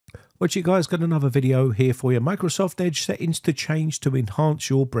What you guys, got another video here for you. Microsoft Edge settings to change to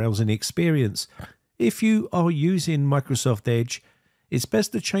enhance your browsing experience. If you are using Microsoft Edge, it's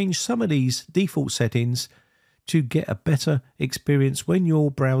best to change some of these default settings to get a better experience when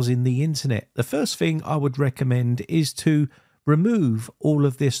you're browsing the internet. The first thing I would recommend is to remove all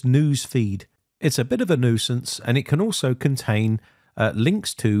of this news feed. It's a bit of a nuisance, and it can also contain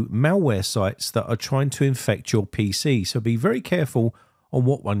links to malware sites that are trying to infect your PC. So be very careful on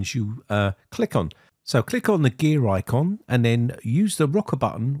what ones you click on. So click on the gear icon and then use the rocker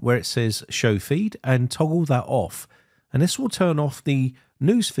button where it says show feed and toggle that off. And this will turn off the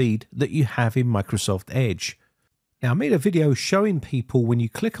news feed that you have in Microsoft Edge. Now, I made a video showing people when you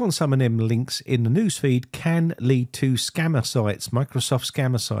click on some of them links in the news feed can lead to scammer sites, Microsoft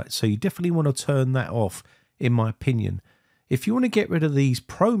scammer sites. So you definitely want to turn that off, in my opinion. If you want to get rid of these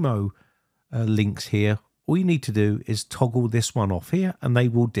promo links here, all you need to do is toggle this one off here and they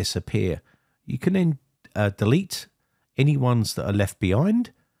will disappear. You can then delete any ones that are left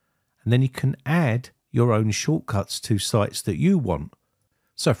behind, and then you can add your own shortcuts to sites that you want.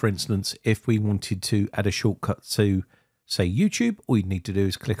 So for instance, if we wanted to add a shortcut to, say, YouTube, all you need to do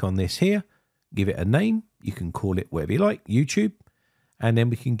is click on this here, give it a name. You can call it whatever you like, YouTube, and then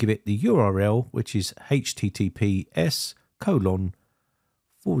we can give it the URL, which is https://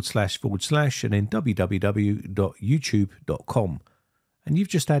 and then www.youtube.com. And you've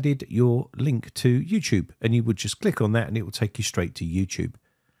just added your link to YouTube, and you would just click on that and it will take you straight to YouTube.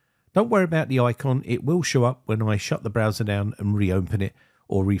 Don't worry about the icon. It will show up when I shut the browser down and reopen it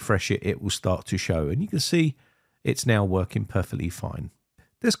or refresh it. It will start to show, and you can see it's now working perfectly fine.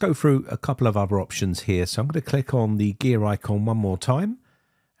 Let's go through a couple of other options here. So I'm going to click on the gear icon one more time,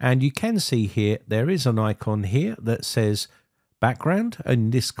 and you can see here there is an icon here that says background,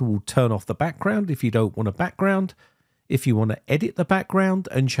 and this will turn off the background if you don't want a background. If you want to edit the background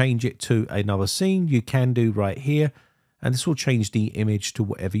and change it to another scene, you can do right here, and this will change the image to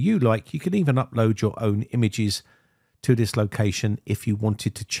whatever you like. You can even upload your own images to this location if you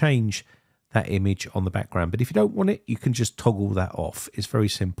wanted to change that image on the background. But if you don't want it, you can just toggle that off. It's very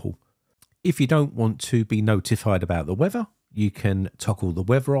simple. If you don't want to be notified about the weather, you can toggle the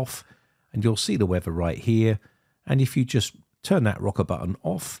weather off, and you'll see the weather right here. And if you just turn that rocker button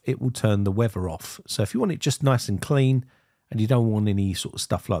off, it will turn the weather off. So if you want it just nice and clean and you don't want any sort of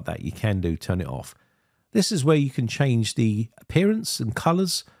stuff like that, you can turn it off. This is where you can change the appearance and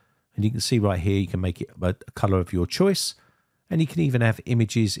colors, and you can see right here you can make it a color of your choice, and you can even have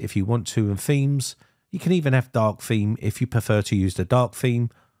images if you want to, and themes. You can even have dark theme if you prefer to use the dark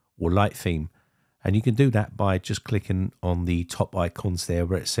theme or light theme, and you can do that by just clicking on the top icons there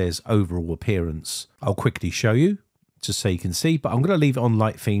where it says overall appearance. I'll quickly show you just so you can see, but I'm going to leave it on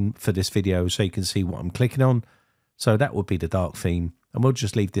light theme for this video so you can see what I'm clicking on. So that would be the dark theme, and we'll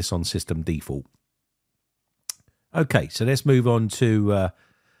just leave this on system default. Okay, so let's move on to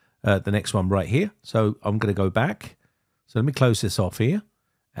the next one right here. So I'm going to go back. So let me close this off here,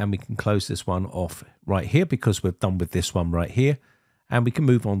 and we can close this one off right here because we're done with this one right here. And we can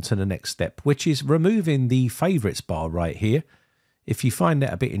move on to the next step, which is removing the favorites bar right here. If you find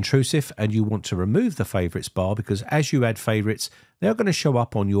that a bit intrusive and you want to remove the favorites bar, because as you add favorites, they're going to show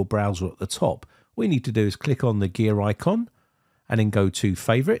up on your browser at the top. What you need to do is click on the gear icon and then go to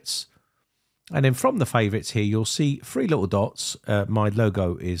favorites. And then from the favorites here, you'll see three little dots. My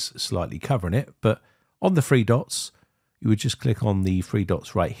logo is slightly covering it, but on the three dots, you would just click on the three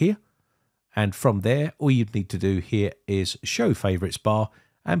dots right here. And from there, all you'd need to do here is show favorites bar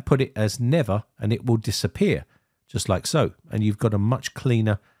and put it as never, and it will disappear. Just like so, and you've got a much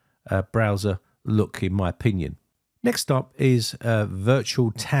cleaner browser look, in my opinion. Next up is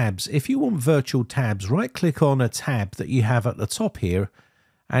virtual tabs. If you want virtual tabs, right click on a tab that you have at the top here,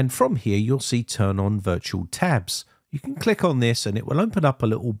 and from here you'll see turn on virtual tabs. You can click on this and it will open up a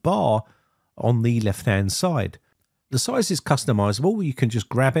little bar on the left hand side. The size is customizable. You can just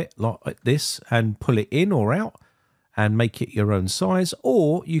grab it like this and pull it in or out and make it your own size,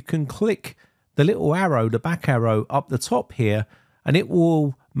 or you can click the little arrow, the back arrow up the top here, and it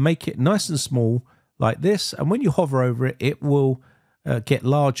will make it nice and small like this. And when you hover over it, it will get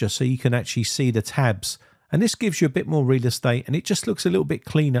larger so you can actually see the tabs. And this gives you a bit more real estate, and it just looks a little bit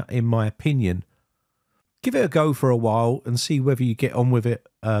cleaner, in my opinion. Give it a go for a while and see whether you get on with it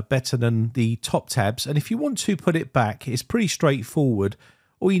better than the top tabs. And if you want to put it back, it's pretty straightforward.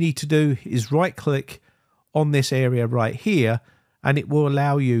 All you need to do is right click on this area right here, and it will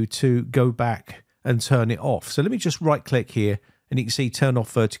allow you to go back and turn it off. So let me just right click here, and you can see turn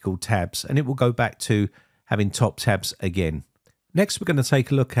off vertical tabs, and it will go back to having top tabs again. Next, we're going to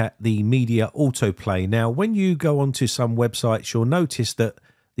take a look at the media autoplay. Now, when you go onto some websites, you'll notice that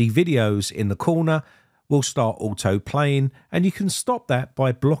the videos in the corner will start auto playing, and you can stop that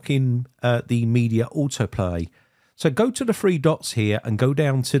by blocking the media autoplay. So go to the three dots here and go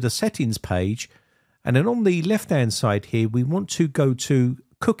down to the settings page, and then on the left hand side here we want to go to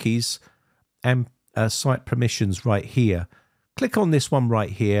cookies and site permissions right here. Click on this one right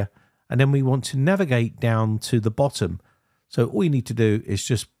here, and then we want to navigate down to the bottom. So all you need to do is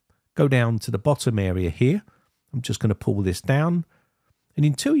just go down to the bottom area here. I'm just going to pull this down, and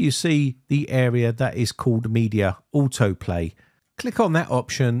until you see the area that is called Media Autoplay, click on that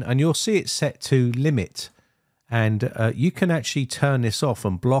option and you'll see it set to limit. And you can actually turn this off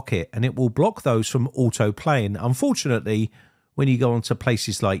and block it, and it will block those from autoplaying. Unfortunately, when you go onto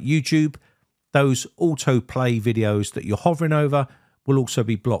places like YouTube, those autoplay videos that you're hovering over will also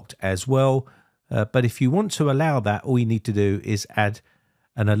be blocked as well. But if you want to allow that, all you need to do is add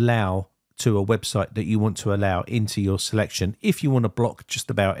an allow to a website that you want to allow into your selection if you want to block just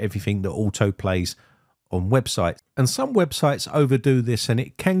about everything that autoplays on websites. And some websites overdo this, and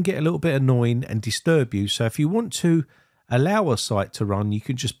it can get a little bit annoying and disturb you. So if you want to allow a site to run, you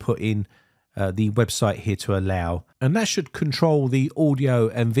can just put in the website here to allow, and that should control the audio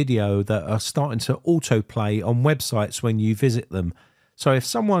and video that are starting to autoplay on websites when you visit them. So if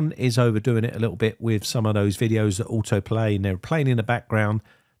someone is overdoing it a little bit with some of those videos that autoplay and they're playing in the background,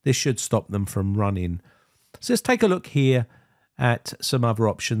 this should stop them from running. So let's take a look here at some other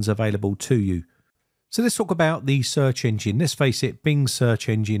options available to you. So let's talk about the search engine. Let's face it, Bing's search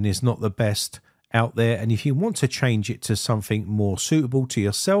engine is not the best out there, and if you want to change it to something more suitable to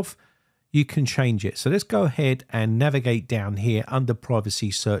yourself, you can change it. So let's go ahead and navigate down here under Privacy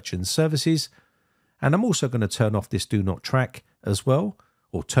Search and Services, and I'm also going to turn off this Do Not Track as well,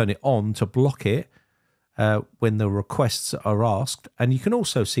 or turn it on to block it when the requests are asked. And you can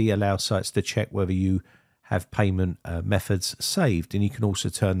also see allow sites to check whether you have payment methods saved, and you can also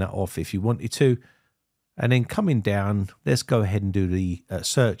turn that off if you wanted to. And then coming down, let's go ahead and do the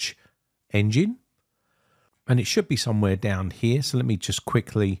search engine, and it should be somewhere down here. So let me just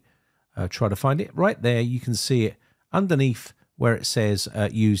quickly try to find it. Right there, you can see it underneath where it says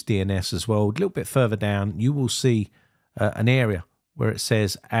use DNS as well. A little bit further down, you will see an area where it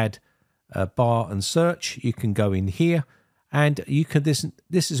says add bar and search. You can go in here, and you can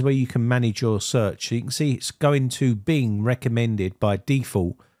this is where you can manage your search. So you can see it's going to Bing recommended by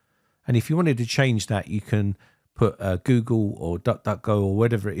default. And if you wanted to change that, you can put Google or DuckDuckGo or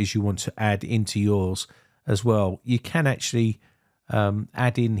whatever it is you want to add into yours as well. You can actually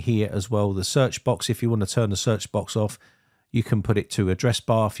add in here as well the search box. If you want to turn the search box off, you can put it to address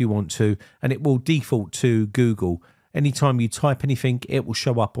bar if you want to, and it will default to Google. Anytime you type anything, it will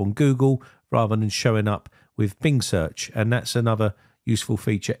show up on Google rather than showing up with Bing search. And that's another useful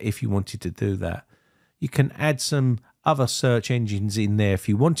feature if you wanted to do that. You can add some other search engines in there if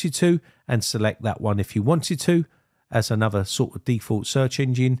you wanted to, and select that one if you wanted to as another sort of default search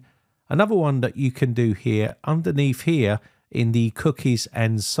engine. Another one that you can do here underneath here in the cookies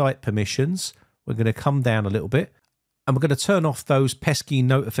and site permissions, we're going to come down a little bit, and we're going to turn off those pesky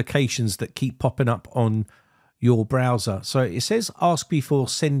notifications that keep popping up on your browser. So it says ask before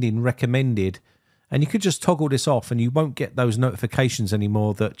sending recommended, and you could just toggle this off and you won't get those notifications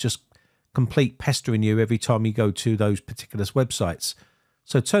anymore that just complete pestering you every time you go to those particular websites.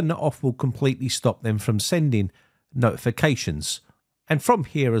 So turn that off will completely stop them from sending notifications. And from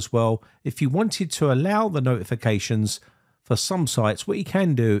here as well, if you wanted to allow the notifications for some sites, what you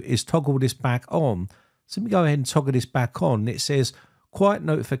can do is toggle this back on. So let me go ahead and toggle this back on. It says quiet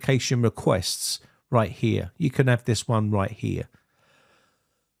notification requests right here. You can have this one right here.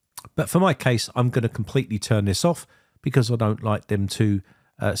 But for my case, I'm going to completely turn this off because I don't like them to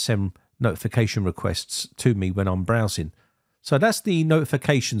send notification requests to me when I'm browsing. So that's the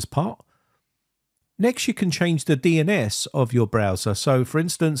notifications part. Next, you can change the DNS of your browser. So for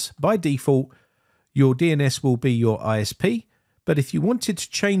instance, by default, your DNS will be your ISP. But if you wanted to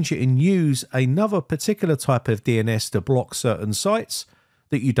change it and use another particular type of DNS to block certain sites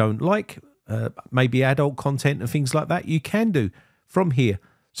that you don't like, maybe adult content and things like that, you can do from here.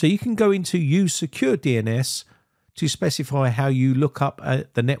 So you can go into use secure DNS to specify how you look up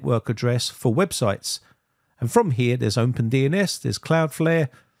the network address for websites. And from here, there's OpenDNS, there's Cloudflare,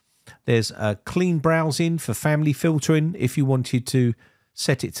 there's clean browsing for family filtering if you wanted to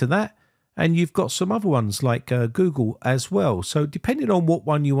set it to that. And you've got some other ones like Google as well. So depending on what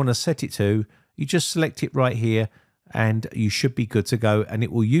one you want to set it to, you just select it right here and you should be good to go. And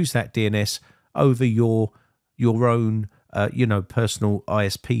it will use that DNS over your own personal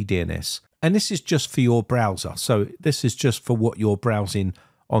ISP DNS. And this is just for your browser. So this is just for what you're browsing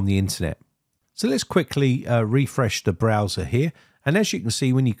on the internet. So let's quickly refresh the browser here. And as you can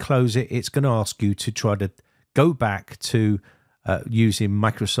see, when you close it, it's going to ask you to try to go back to using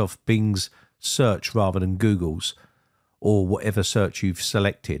Microsoft Bing's search rather than Google's, or whatever search you've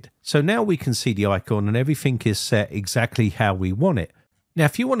selected. So now we can see the icon and everything is set exactly how we want it. Now,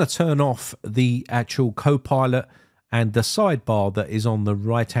 if you want to turn off the actual Copilot and the sidebar that is on the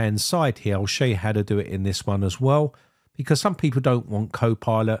right-hand side here, I'll show you how to do it in this one as well, because some people don't want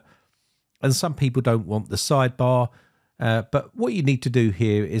Copilot and some people don't want the sidebar. But what you need to do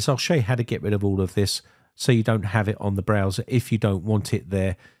here is I'll show you how to get rid of all of this so you don't have it on the browser if you don't want it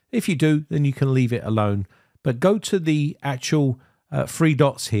there. If you do, then you can leave it alone. But go to the actual three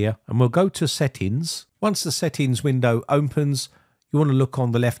dots here and we'll go to settings. Once the settings window opens, you want to look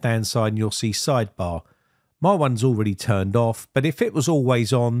on the left hand side and you'll see sidebar. My one's already turned off, but if it was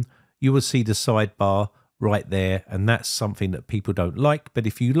always on, you will see the sidebar right there, and that's something that people don't like. But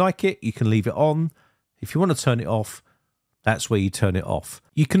if you like it, you can leave it on. If you want to turn it off, that's where you turn it off.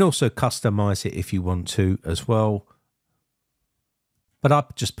 You can also customize it if you want to as well, but I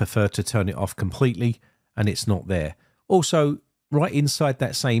just prefer to turn it off completely and it's not there. Also, right inside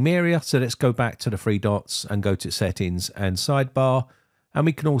that same area, so let's go back to the three dots and go to settings and sidebar, and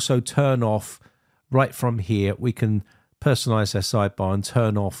we can also turn off right from here. We can personalize our sidebar and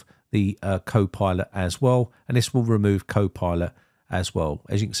turn off the Copilot as well, and this will remove Copilot as well.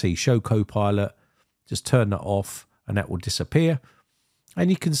 As you can see, show Copilot, just turn that off and that will disappear. And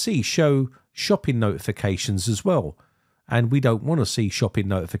you can see show shopping notifications as well, and we don't want to see shopping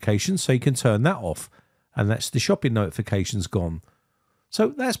notifications, so you can turn that off, and that's the shopping notifications gone. So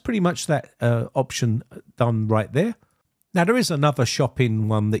that's pretty much that option done right there. Now there is another shopping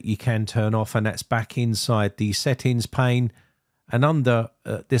one that you can turn off, and that's back inside the settings pane, and under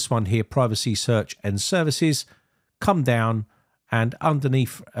this one here, privacy, search and services, come down, and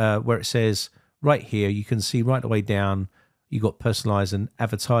underneath where it says right here, you can see right the way down, you got personalize and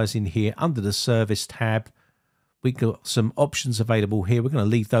advertising here. Under the service tab, we got some options available here. We're going to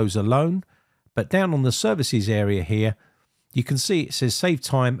leave those alone, but down on the services area here, you can see it says save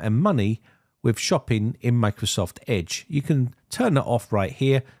time and money with shopping in Microsoft Edge. You can turn that off right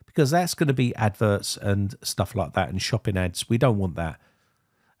here because that's going to be adverts and stuff like that and shopping ads. We don't want that.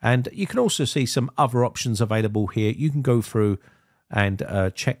 And you can also see some other options available here. You can go through and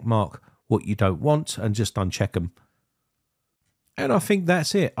check mark what you don't want and just uncheck them. And I think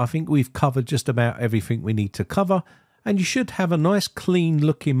that's it. I think we've covered just about everything we need to cover, and you should have a nice clean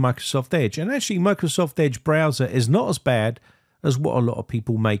looking Microsoft Edge. And actually Microsoft Edge browser is not as bad as what a lot of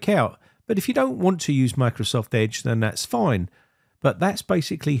people make out. But if you don't want to use Microsoft Edge, then that's fine. But that's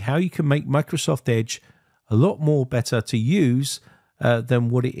basically how you can make Microsoft Edge a lot more better to use than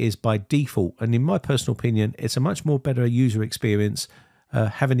what it is by default. And in my personal opinion, it's a much more better user experience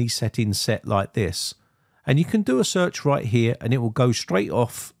having these settings set like this. And you can do a search right here and it will go straight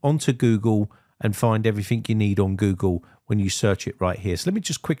off onto Google and find everything you need on Google when you search it right here. So let me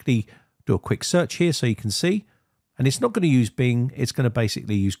just quickly do a quick search here so you can see. And it's not going to use Bing, it's going to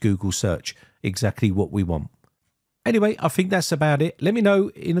basically use Google search, exactly what we want. Anyway, I think that's about it. Let me know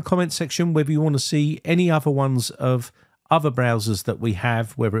in the comment section whether you want to see any other ones of other browsers that we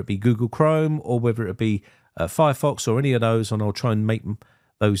have, whether it be Google Chrome or whether it be Firefox or any of those, and I'll try and make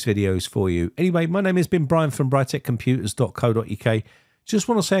those videos for you. Anyway, my name has been Brian from briteccomputers.co.uk. Just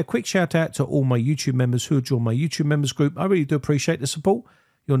want to say a quick shout out to all my YouTube members who have joined my YouTube members group. I really do appreciate the support.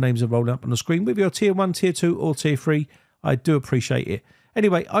 Your names are rolling up on the screen with your tier 1, tier 2 or tier 3. I do appreciate it.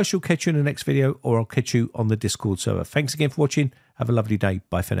 Anyway, I shall catch you in the next video, or I'll catch you on the Discord server. Thanks again for watching. Have a lovely day.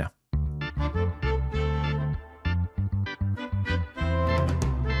 Bye for now.